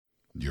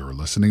You're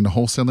listening to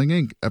Wholesaling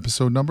Inc.,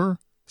 episode number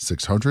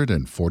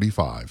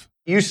 645.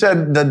 You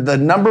said the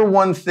number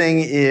one thing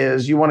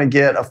is you want to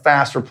get a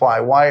fast reply.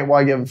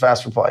 Why give a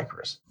fast reply,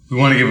 Chris? We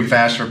want to give a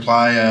fast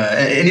reply.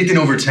 Anything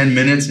over 10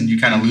 minutes and you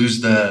kind of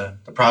lose the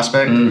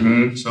prospect.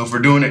 Mm-hmm. So if we're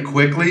doing it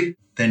quickly,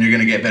 then you're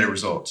going to get better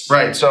results.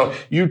 Right. So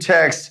you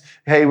text,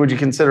 hey, would you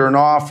consider an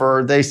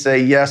offer? They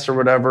say yes or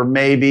whatever,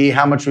 maybe.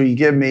 How much will you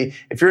give me?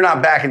 If you're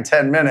not back in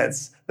 10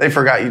 minutes, they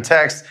forgot you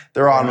text.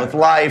 They're on with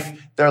life.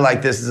 They're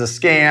like, this is a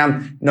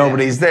scam.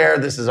 Nobody's there.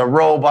 This is a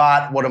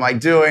robot. What am I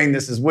doing?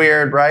 This is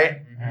weird, right?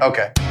 Mm-hmm.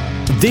 Okay.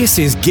 This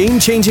is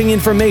game-changing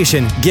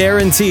information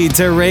guaranteed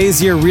to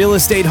raise your real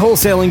estate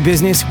wholesaling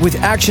business with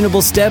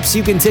actionable steps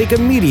you can take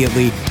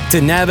immediately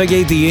to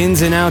navigate the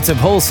ins and outs of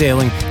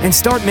wholesaling and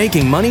start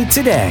making money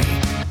today.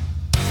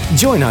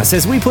 Join us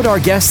as we put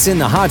our guests in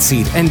the hot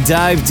seat and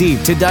dive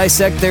deep to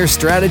dissect their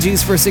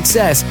strategies for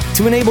success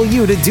to enable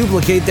you to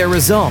duplicate their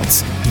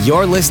results.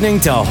 You're listening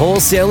to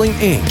Wholesaling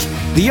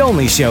Inc., the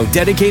only show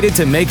dedicated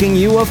to making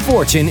you a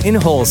fortune in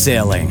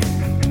wholesaling.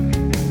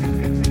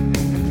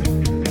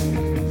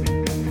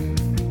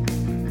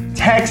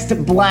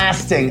 Text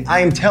blasting.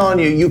 I am telling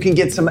you, you can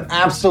get some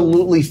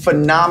absolutely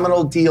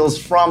phenomenal deals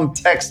from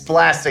text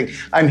blasting.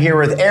 I'm here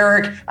with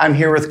Eric. I'm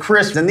here with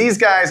Chris. And these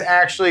guys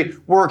actually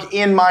work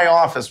in my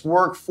office,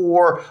 work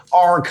for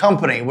our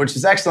company, which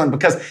is excellent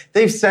because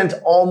they've sent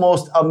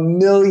almost 1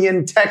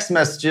 million text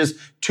messages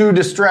to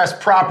distressed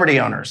property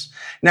owners.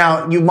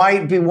 Now, you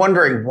might be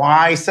wondering,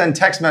 why send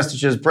text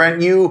messages?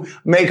 Brent, you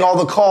make all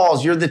the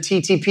calls. You're the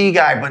TTP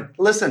guy. But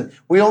listen,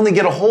 we only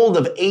get a hold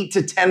of 8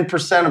 to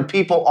 10% of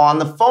people on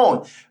the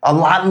phone.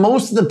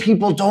 Most of the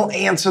people don't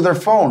answer their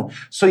phone.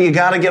 So you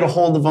got to get a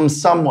hold of them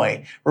some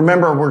way.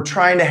 Remember, we're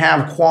trying to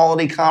have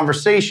quality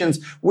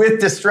conversations with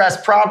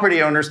distressed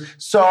property owners.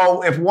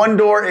 So if one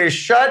door is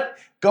shut,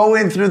 go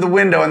in through the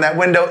window, and that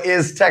window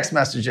is text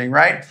messaging,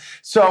 right?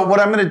 So what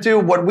I'm going to do,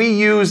 what we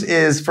use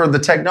is for the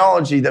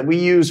technology that we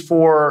use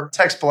for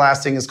text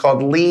blasting is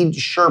called Lead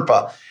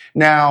Sherpa.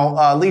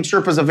 Now, Lead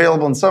Sherpa is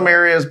available in some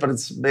areas, but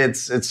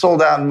it's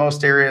sold out in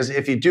most areas.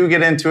 If you do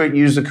get into it,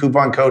 use the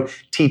coupon code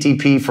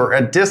TTP for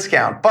a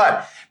discount.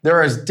 But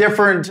there is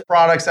different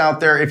products out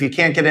there, if you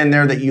can't get in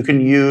there, that you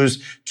can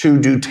use to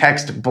do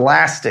text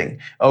blasting,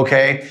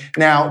 okay?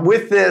 Now,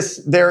 with this,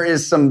 there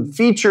is some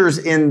features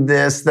in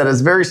this that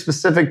is very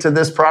specific to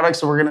this product,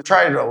 so we're going to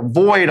try to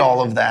avoid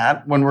all of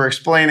that when we're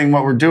explaining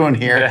what we're doing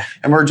here,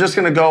 and we're just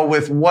going to go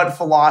with what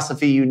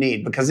philosophy you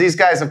need, because these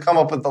guys have come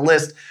up with the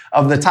list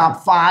of the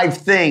top 5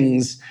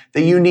 things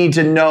that you need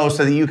to know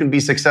so that you can be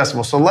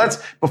successful. So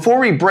before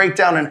we break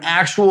down an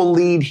actual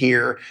lead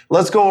here,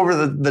 let's go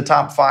over the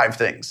top 5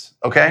 things,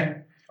 okay?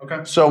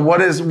 Okay. So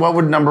what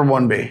would number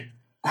 1 be?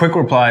 Quick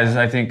replies,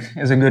 I think,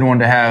 is a good one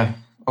to have.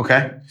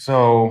 Okay.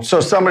 So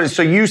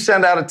you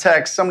send out a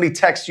text, somebody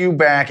texts you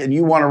back, and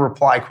you want to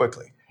reply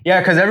quickly. Yeah,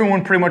 because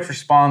everyone pretty much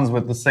responds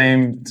with the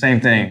same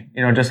thing.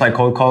 You know, just like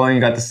cold calling,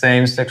 you got the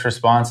same 6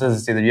 responses.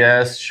 It's either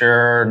yes,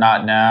 sure,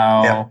 not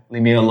now,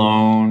 leave me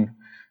alone.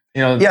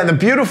 You know, yeah, the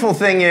beautiful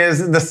thing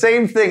is the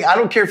same thing. I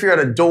don't care if you're at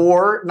a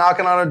door,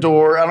 knocking on a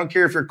door. I don't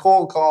care if you're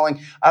cold calling.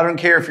 I don't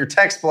care if you're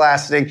text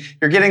blasting.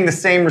 You're getting the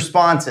same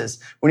responses.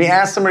 When you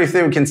ask somebody if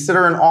they would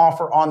consider an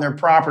offer on their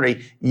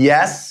property,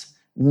 yes,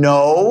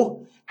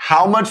 no,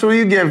 how much will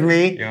you give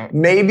me? Yeah.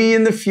 Maybe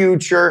in the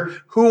future,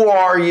 who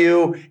are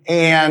you?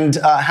 And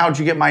how'd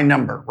you get my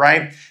number,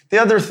 right?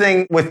 The other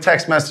thing with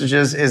text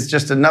messages is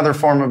just another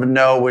form of a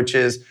no, which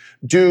is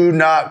do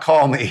not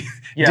call me.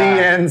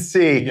 Yeah,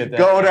 DNC,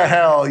 go to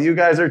hell. You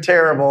guys are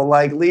terrible.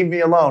 Like, leave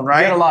me alone,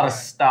 right? You get a lot of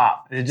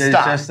stop.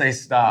 Just say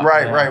stop.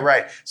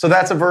 Right. So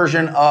that's a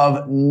version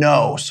of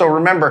no. So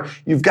remember,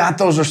 you've got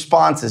those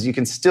responses. You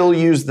can still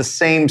use the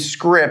same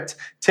script.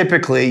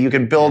 Typically, you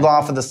can build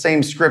off of the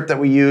same script that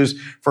we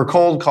use for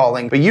cold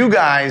calling. But you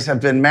guys have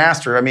been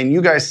mastered. I mean,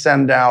 you guys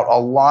send out a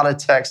lot of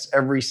texts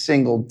every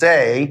single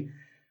day.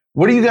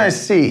 What do you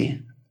guys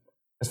see?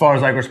 As far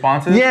as like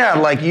responses? Yeah,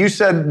 like you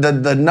said,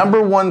 the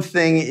number one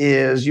thing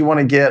is you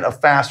want to get a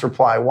fast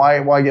reply.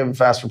 Why give a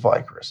fast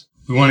reply, Chris?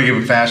 We want to give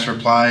a fast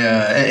reply.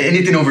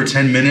 Anything over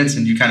 10 minutes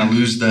and you kind of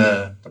lose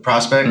the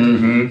prospect.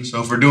 Mm-hmm.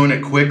 So if we're doing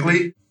it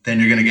quickly,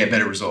 then you're going to get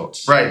better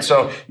results. Right.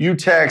 So you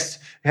text,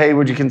 hey,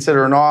 would you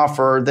consider an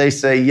offer? They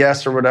say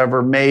yes or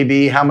whatever,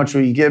 maybe. How much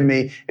will you give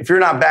me? If you're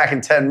not back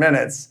in 10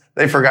 minutes,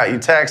 they forgot you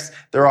text.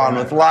 They're on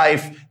with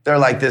life. They're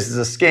like, this is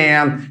a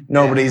scam.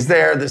 Nobody's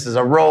there. This is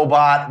a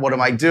robot. What am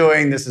I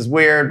doing? This is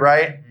weird,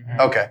 right? Mm-hmm.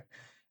 Okay.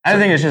 I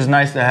think it's just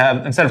nice to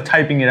have, instead of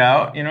typing it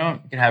out, you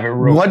can have it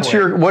real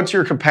quick. What's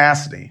your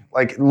capacity?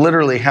 Like,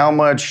 literally, how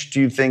much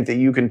do you think that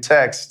you can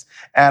text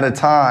at a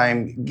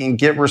time and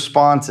get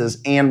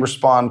responses and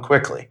respond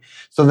quickly?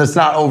 So that's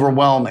not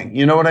overwhelming.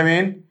 You know what I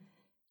mean?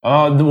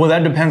 Well,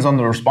 that depends on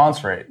the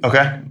response rate.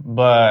 Okay.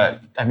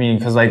 But, I mean,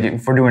 because like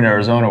if we're doing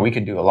Arizona, we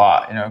could do a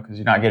lot, because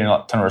you're not getting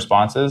a ton of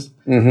responses.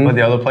 Mm-hmm. But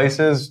the other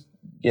places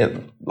get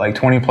like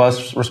 20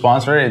 plus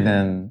response rate,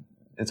 then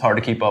it's hard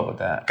to keep up with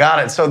that.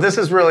 Got it. So this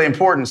is really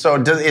important.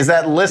 So is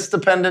that list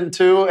dependent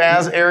too,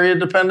 as area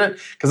dependent?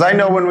 Because I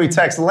know when we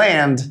text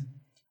land.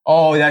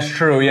 Oh, that's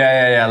true.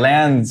 Yeah.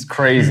 Land's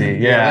crazy.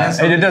 Yeah. land's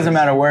And it doesn't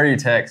matter where you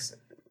text.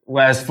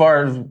 Well,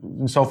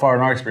 so far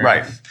in our experience.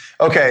 Right.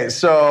 Okay,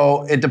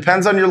 so it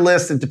depends on your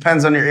list. It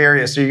depends on your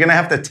area. So you're going to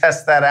have to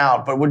test that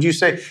out. But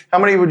how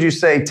many would you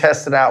say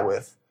test it out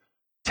with?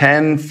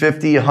 10,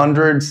 50,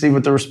 100? See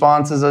what the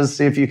responses is.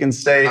 See if you can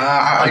stay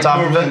on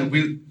top of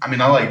it.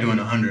 I like doing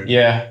 100.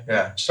 Yeah.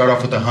 Yeah. Start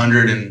off with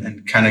 100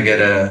 and kind of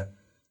get a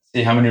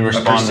See how many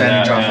respond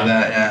percentage to that. off of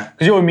that. Yeah.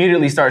 Because you'll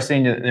immediately start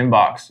seeing the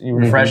inbox. You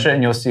refresh it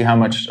and you'll see how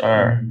much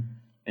are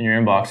in your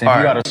inbox. And if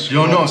you got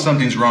You'll know if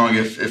something's wrong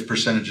if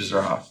percentages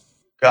are off.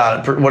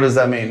 Got it. What does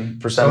that mean?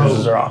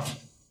 Percentages are off.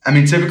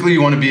 Typically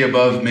you want to be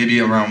above maybe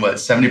around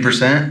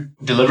 70%?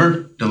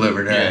 delivered.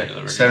 Delivered, Yeah,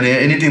 delivered. 70.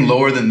 Anything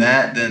lower than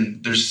that,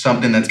 then there's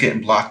something that's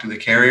getting blocked through the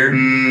carrier.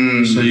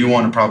 So you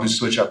want to probably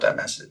switch up that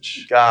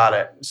message. Got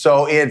it.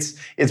 So it's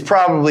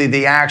probably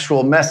the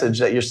actual message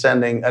that you're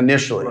sending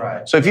initially.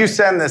 Right. So if you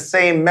send the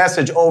same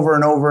message over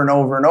and over and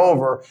over and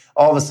over,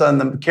 all of a sudden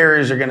the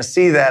carriers are going to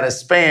see that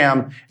as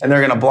spam and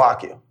they're going to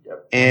block you.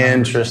 Yep.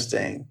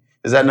 Interesting.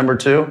 Is that number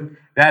 2?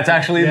 That's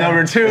actually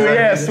number 2.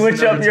 This is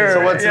Switch number up two. your.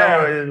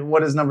 So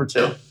what is number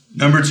 2?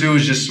 Number 2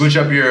 is just switch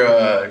up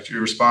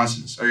your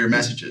responses or your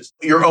messages.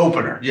 Your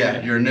opener.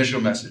 Yeah, your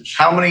initial message.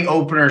 How many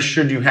openers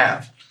should you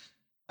have?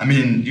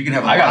 You can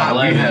have a I got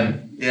lot.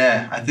 11.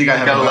 I think I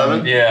have Got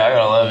 11? Yeah, I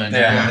got 11.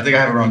 Yeah, I think I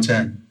have around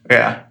 10.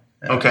 Yeah.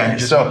 Okay.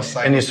 just So, wanna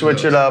cycle and you through switch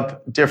it those.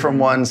 up, different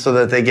ones so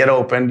that they get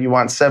opened. You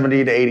want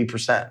 70 to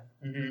 80%.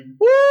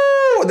 Woo!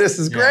 This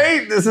is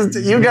great.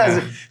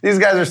 These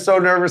guys are so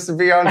nervous to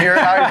be on here.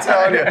 I'm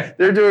telling you,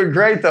 they're doing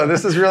great though.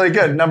 This is really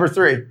good. Number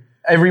 3.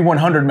 Every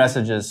 100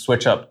 messages,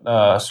 switch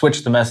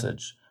the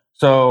message.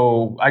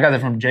 So I got that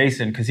from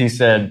Jason because he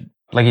said,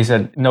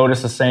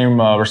 notice the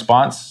same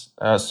response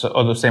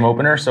or the same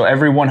opener. So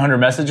every 100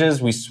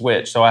 messages, we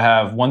switch. So I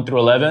have 1 through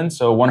 11.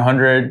 So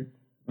 100,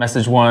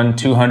 message 1,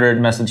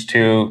 200, message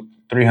 2,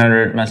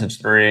 300,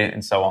 message 3,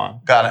 and so on.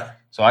 Got it.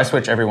 So I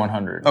switch every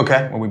 100.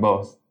 Okay. When we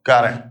both.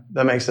 Got it.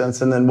 That makes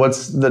sense. And then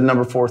what's the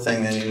number 4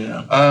 thing that you need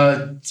to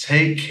know?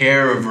 Take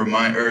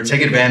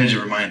advantage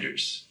of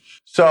reminders.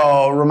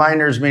 So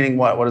reminders meaning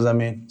what? What does that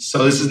mean?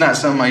 So this is not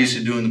something I used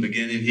to do in the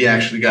beginning. He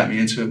actually got me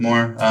into it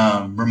more.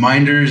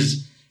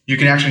 Reminders, you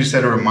can actually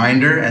set a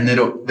reminder and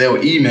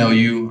they'll email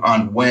you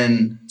on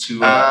when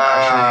to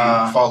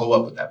actually follow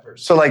up with that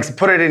person. So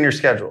put it in your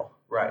schedule.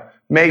 Right.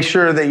 Make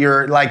sure that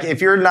you're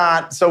if you're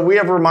not, so we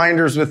have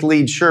reminders with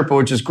Lead Sherpa,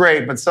 which is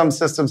great, but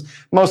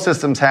most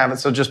systems have it.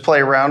 So just play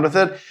around with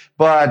it.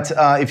 But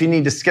if you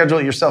need to schedule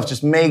it yourself,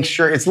 just make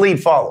sure it's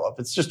lead follow-up.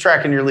 It's just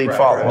tracking your lead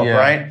follow-up,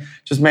 right?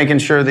 Just making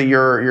sure that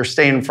you're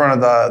staying in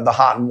front of the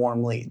hot and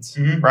warm leads,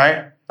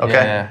 right? Okay.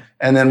 Yeah.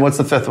 And then what's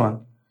the 5th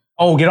one?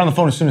 Oh, get on the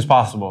phone as soon as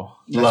possible.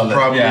 That's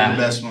probably Yeah.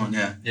 the best one,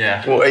 yeah.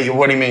 Yeah. Well,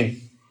 what do you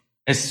mean?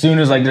 As soon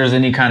as there's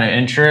any kind of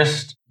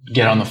interest,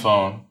 get on the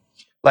phone.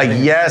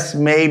 Yes,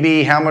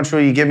 maybe, how much will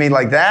you give me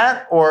like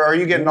that? Or are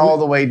you getting all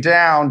the way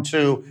down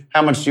to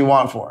how much do you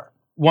want for it?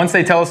 Once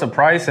they tell us a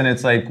price and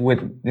it's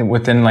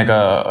within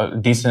a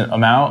decent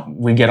amount,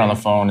 we get on the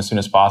phone as soon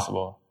as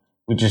possible.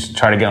 We just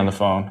try to get on the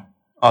phone.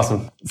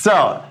 Awesome.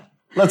 So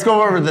let's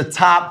go over the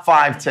top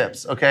 5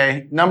 tips,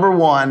 okay? Number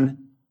 1,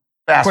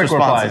 fast Quick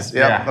responses. replies.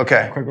 Yep. Yeah.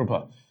 Okay. Quick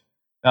reply.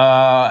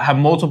 Have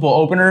multiple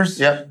openers.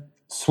 Yep.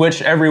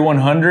 Switch every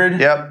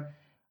 100. Yep.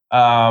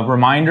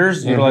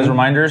 Reminders, utilize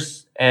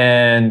reminders,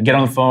 and get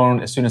on the phone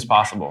as soon as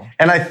possible.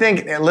 And I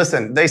think,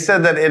 listen, they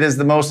said that it is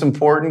the most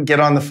important, get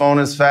on the phone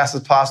as fast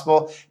as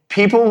possible.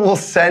 People will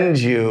send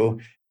you,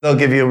 they'll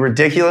give you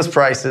ridiculous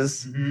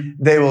prices.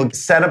 They will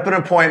set up an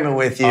appointment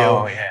with you.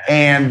 Oh, yeah.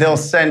 And they'll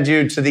send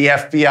you to the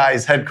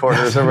FBI's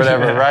headquarters or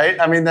whatever, right?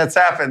 That's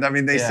happened.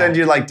 They send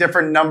you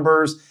different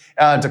numbers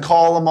to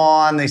call them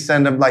on. They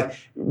send them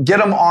get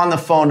them on the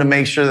phone to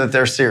make sure that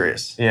they're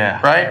serious.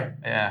 Yeah. Right?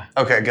 Yeah.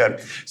 Okay,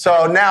 good.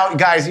 So now,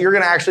 guys, you're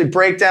going to actually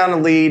break down the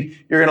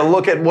lead. You're going to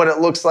look at what it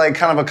looks like,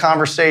 kind of a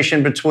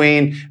conversation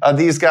between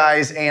these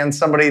guys and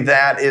somebody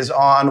that is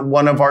on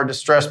one of our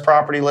distressed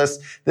property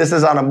lists. This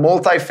is on a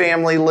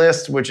multifamily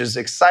list, which is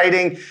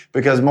exciting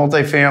because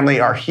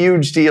multifamily are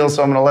huge deals.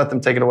 So I'm going to let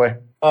them take it away.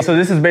 So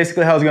this is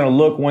basically how it's going to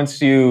look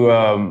once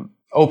you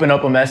open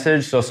up a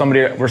message. So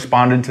somebody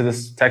responded to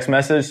this text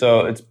message.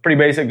 So it's pretty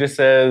basic. Just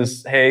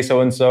says, hey,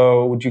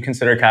 so-and-so, would you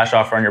consider a cash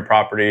offer on your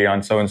property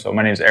on so-and-so?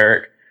 My name's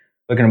Eric,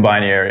 looking to buy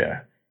in the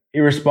area. He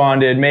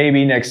responded,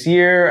 maybe next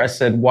year. I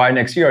said, why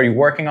next year? Are you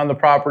working on the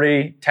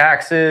property?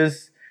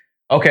 Taxes?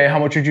 Okay, how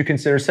much would you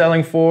consider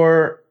selling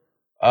for?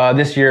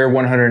 This year,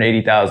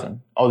 $180,000.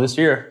 Oh, this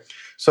year.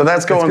 So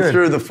that's going good.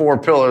 through the 4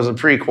 pillars of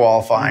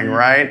pre-qualifying,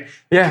 right?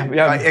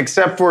 Yeah.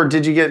 Except for,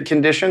 did you get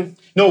condition?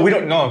 No, we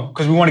don't know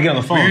because we want to get on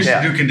the phone. We used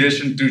to do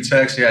condition through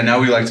text. Yeah, now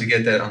we like to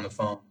get that on the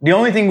phone. The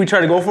only thing we try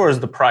to go for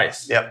is the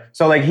price. Yep.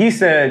 So he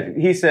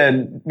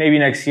said maybe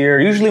next year.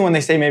 Usually when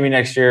they say maybe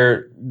next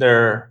year,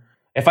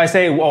 if I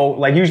say,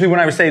 usually when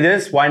I would say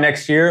this, why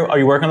next year? Are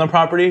you working on the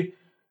property?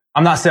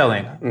 I'm not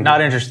selling, not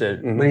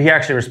interested. But he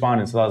actually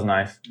responded, so that was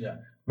nice. Yeah.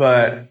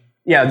 But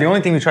yeah, the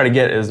only thing we try to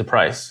get is the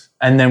price.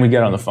 And then we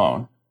get on the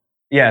phone.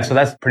 Yeah, so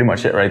that's pretty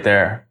much it right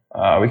there.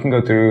 We can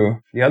go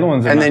through the other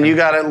ones. And then you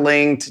got it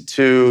linked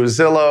to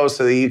Zillow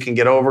so that you can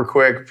get over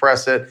quick,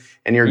 press it,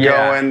 and you're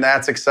going.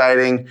 That's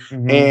exciting.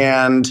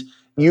 And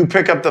you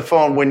pick up the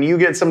phone. When you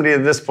get somebody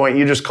at this point,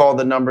 you just call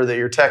the number that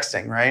you're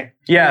texting, right?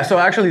 Yeah. So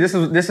actually,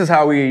 this is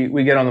how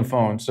we get on the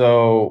phone.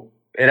 So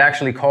it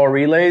actually call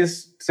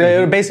relays. So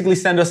it would basically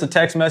send us a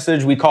text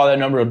message. We call that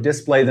number, it'll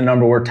display the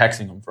number we're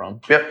texting them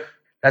from. Yep.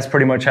 That's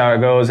pretty much how it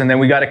goes. And then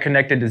we got it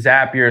connected to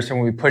Zapier. So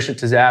when we push it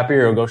to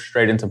Zapier, it'll go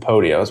straight into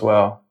Podio as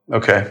well.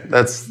 Okay.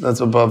 That's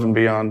above and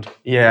beyond.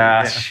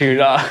 Yeah. Shoot.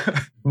 But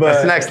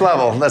that's next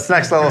level. That's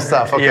next level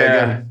stuff. Okay,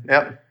 good.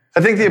 Yep.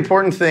 I think the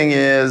important thing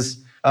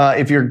is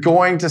if you're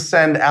going to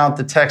send out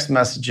the text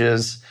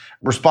messages,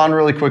 respond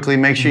really quickly.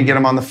 Make sure you get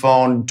them on the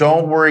phone.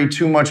 Don't worry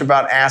too much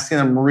about asking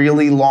them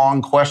really long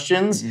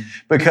questions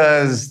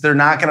because they're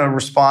not going to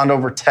respond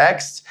over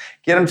text.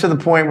 Get them to the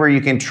point where you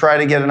can try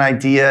to get an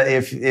idea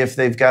if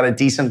they've got a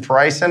decent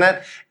price in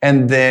it,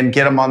 and then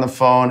get them on the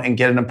phone and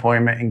get an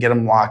appointment and get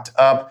them locked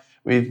up.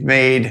 We've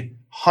made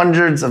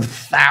hundreds of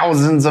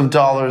thousands of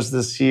dollars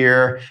this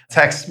year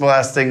text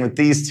blasting with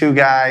these two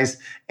guys,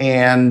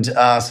 and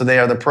so they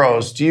are the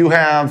pros.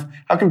 How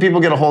can people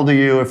get a hold of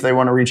you if they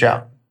want to reach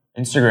out?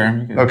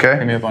 Instagram. You can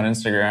hit me up on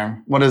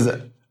Instagram. What is it?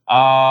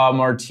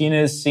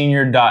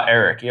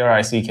 MartinezSenior.Eric,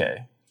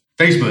 ERICK.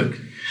 Facebook,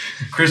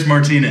 Chris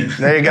Martinez.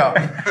 There you go.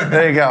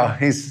 There you go.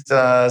 He's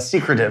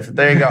secretive.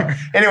 There you go.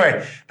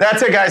 Anyway,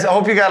 that's it, guys. I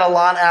hope you got a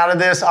lot out of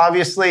this.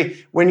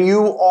 Obviously, when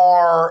you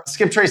are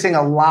skip tracing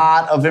a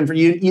lot of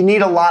information, you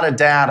need a lot of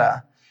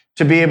data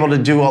to be able to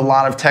do a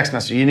lot of text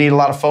messaging. You need a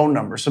lot of phone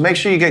numbers. So make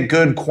sure you get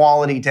good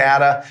quality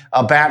data.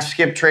 Batch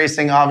skip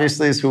tracing,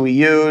 obviously, is who we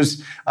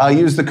use.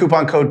 Use the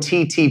coupon code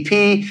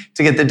TTP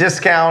to get the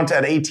discount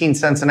at 18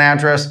 cents an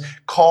address.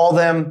 Call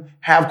them.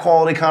 Have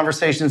quality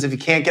conversations. If you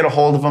can't get a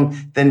hold of them,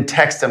 then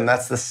text them.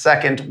 That's the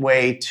second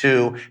way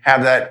to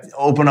have that,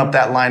 open up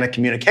that line of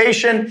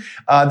communication.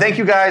 Thank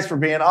you guys for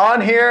being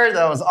on here.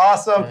 That was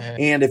awesome.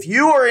 And if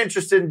you are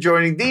interested in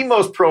joining the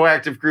most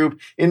proactive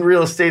group in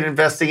real estate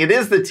investing, it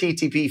is the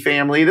TTP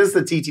family. It is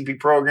the TTP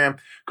program.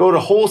 Go to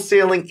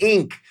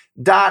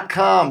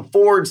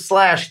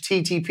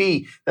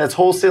wholesalinginc.com/TTP. That's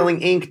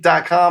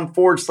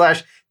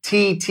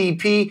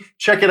wholesalinginc.com/TTP.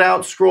 Check it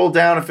out. Scroll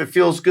down. If it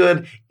feels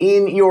good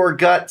in your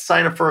gut,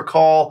 sign up for a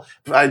call.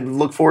 I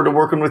look forward to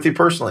working with you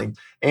personally.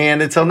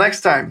 And until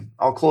next time,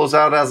 I'll close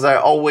out as I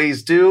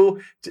always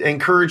do,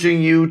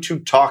 encouraging you to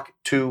talk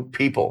to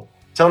people.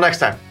 Till next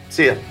time.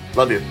 See ya.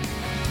 Love you.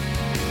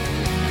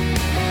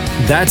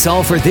 That's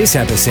all for this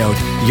episode.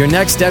 Your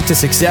next step to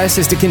success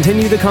is to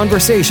continue the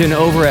conversation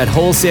over at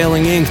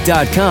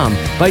wholesalinginc.com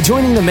by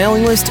joining the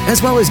mailing list,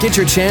 as well as get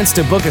your chance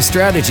to book a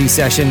strategy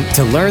session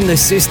to learn the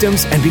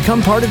systems and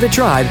become part of the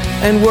tribe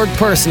and work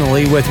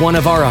personally with one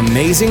of our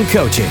amazing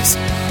coaches.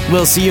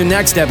 We'll see you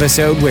next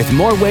episode with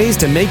more ways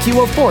to make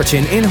you a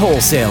fortune in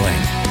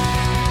wholesaling.